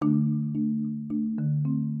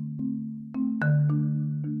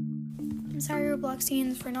I'm sorry,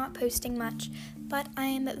 Robloxians, for not posting much, but I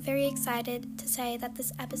am very excited to say that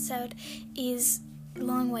this episode is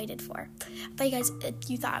long waited for.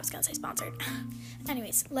 You thought I was going to say sponsored.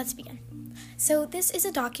 Anyways, let's begin. So this is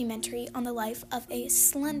a documentary on the life of a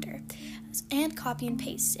Slender and copy and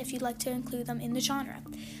paste, if you'd like to include them in the genre.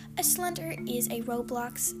 A Slender is a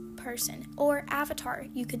Roblox person, or avatar,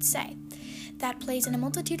 you could say, that plays in a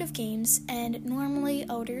multitude of games and normally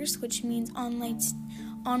odors, which means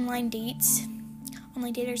online dates.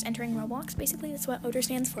 Online daters entering Roblox, basically, that's what odor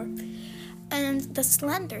stands for. And the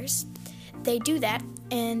Slenders, they do that,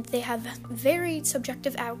 and they have very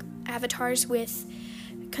subjective avatars with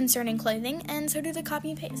concerning clothing, and so do the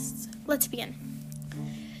copy and pastes. Let's begin.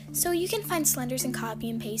 So you can find Slenders and copy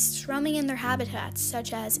and pastes roaming in their habitats,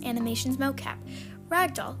 such as Animation's mocap,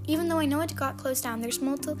 Ragdoll. Even though I know it got closed down,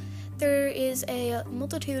 there is a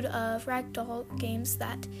multitude of Ragdoll games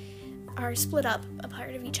that are split up a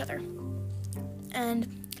part of each other.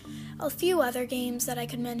 And a few other games that I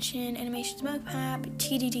could mention: Animation's mocap,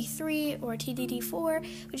 TDD3 or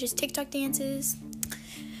TDD4, which is TikTok dances.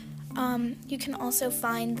 You can also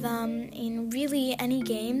find them in really any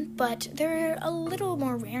game, but they're a little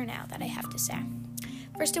more rare now, that I have to say.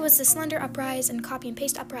 First it was the Slender Uprise and Copy and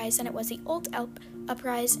Paste Uprise, and it was the Alt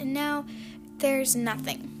Uprise, and now there's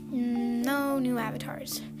nothing. No new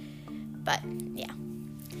avatars. But, yeah.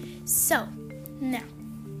 So, now,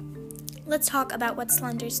 let's talk about what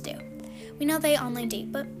Slenders do. We know they online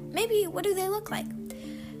date, but maybe what do they look like?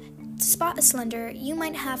 To spot a Slender, you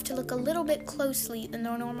might have to look a little bit closely than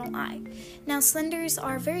the normal eye. Now, Slenders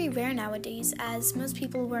are very rare nowadays, as most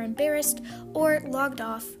people were embarrassed or logged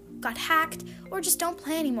off, got hacked, or just don't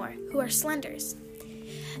play anymore, who are Slenders.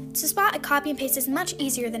 To spot a copy and paste is much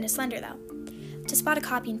easier than a Slender, though. To spot a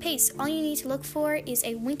copy and paste, all you need to look for is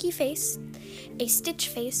a winky face, a stitch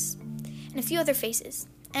face, and a few other faces.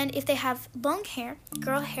 And if they have long hair,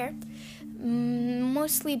 girl hair,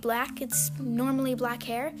 mostly black, it's normally black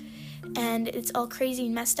hair, and it's all crazy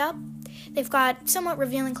and messed up. They've got somewhat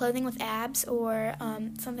revealing clothing with abs or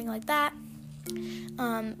something like that.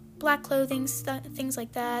 Black clothing, things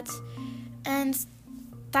like that. And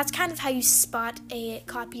that's kind of how you spot a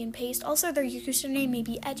copy and paste. Also, their username may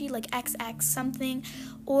be edgy, like XX something,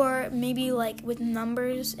 or maybe like with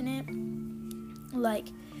numbers in it, like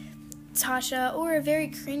Tasha, or a very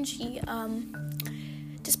cringy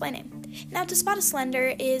display name. Now, to spot a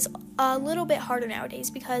Slender is a little bit harder nowadays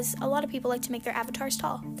because a lot of people like to make their avatars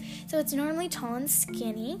tall. So it's normally tall and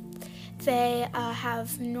skinny. They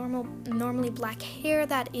have normally black hair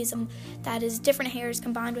that is different hairs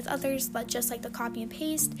combined with others, but just like the copy and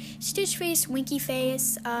paste. Stitch face, winky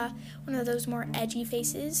face, one of those more edgy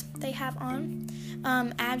faces they have on.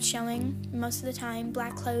 Abs showing most of the time.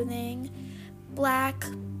 Black clothing, black,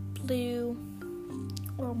 blue,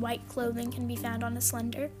 or white clothing can be found on a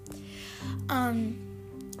Slender.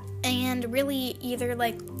 And really either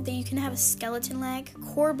that you can have a skeleton leg.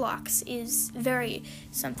 Core blocks is very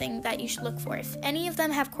something that you should look for. If any of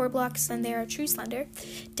them have core blocks, then they're a true Slender.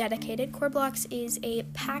 Dedicated core blocks is a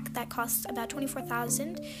pack that costs about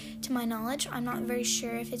 24,000 to my knowledge. I'm not very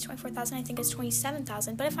sure if it's 24,000. I think it's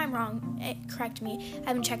 27,000, but if I'm wrong, correct me. I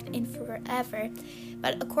haven't checked in forever.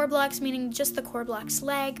 But a core blocks meaning just the core blocks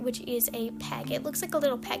leg, which is a peg. It looks like a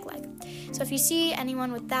little peg leg. So if you see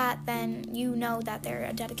anyone with that, then you know that they're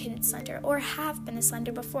a dedicated Slender or have been a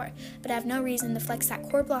Slender before, but have no reason to flex that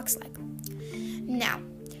core blocks leg. Now,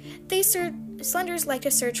 Slenders like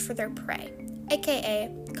to search for their prey,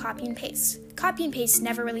 aka copy and paste. Copy and paste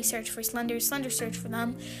never really search for Slenders, Slenders search for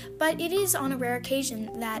them, but it is on a rare occasion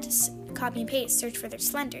that copy and paste search for their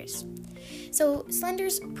Slenders. So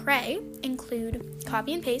Slenders' prey include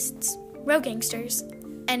copy and pastes, rogue gangsters,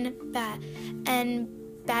 and bad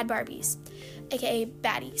Barbies, aka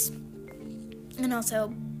baddies, and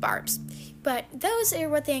also barbs. But those are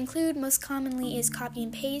what they include. Most commonly is copy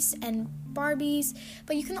and paste and Barbies,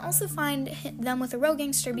 but you can also find them with a rogue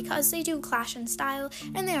gangster because they do clash in style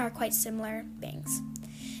and they are quite similar things.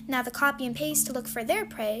 Now, the copy and paste to look for their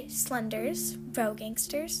prey, Slenders, rogue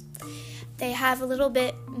gangsters, they have a little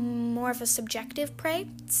bit more of a subjective prey,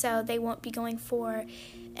 so they won't be going for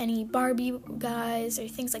any Barbie guys or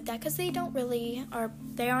things like that because they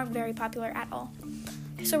aren't very popular at all.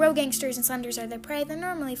 So rogue gangsters and Slenders are their prey. They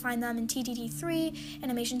normally find them in TDD3,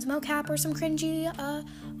 Animation's mocap, or some cringy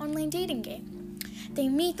online dating game. They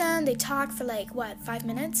meet them, they talk for 5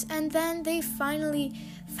 minutes, and then they finally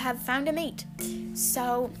have found a mate.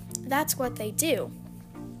 So that's what they do,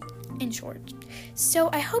 in short.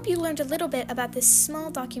 So I hope you learned a little bit about this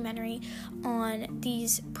small documentary on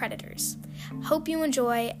these predators. Hope you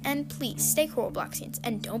enjoy, and please stay cool, Robloxians,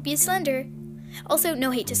 and don't be a Slender. Also,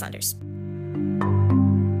 no hate to Slenders.